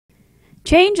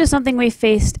Change is something we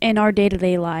faced in our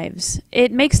day-to-day lives.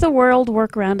 It makes the world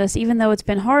work around us even though it's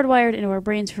been hardwired into our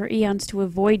brains for eons to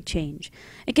avoid change.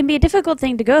 It can be a difficult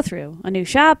thing to go through. A new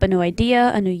shop, a new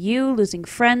idea, a new you, losing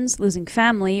friends, losing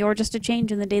family, or just a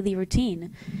change in the daily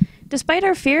routine. Despite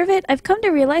our fear of it, I've come to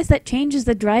realize that change is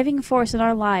the driving force in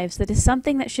our lives that is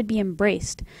something that should be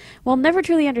embraced. We'll never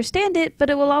truly understand it, but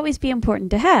it will always be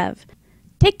important to have.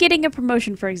 Take getting a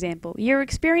promotion, for example. You're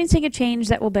experiencing a change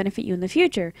that will benefit you in the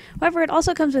future. However, it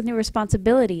also comes with new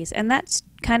responsibilities, and that's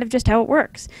kind of just how it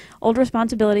works. Old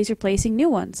responsibilities replacing new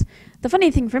ones. The funny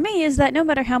thing for me is that no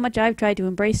matter how much I've tried to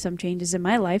embrace some changes in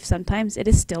my life, sometimes it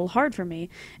is still hard for me.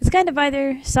 It's kind of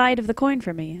either side of the coin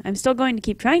for me. I'm still going to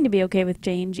keep trying to be okay with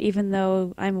change, even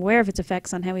though I'm aware of its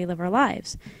effects on how we live our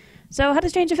lives. So how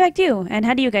does change affect you, and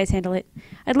how do you guys handle it?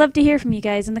 I'd love to hear from you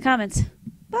guys in the comments.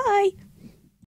 Bye!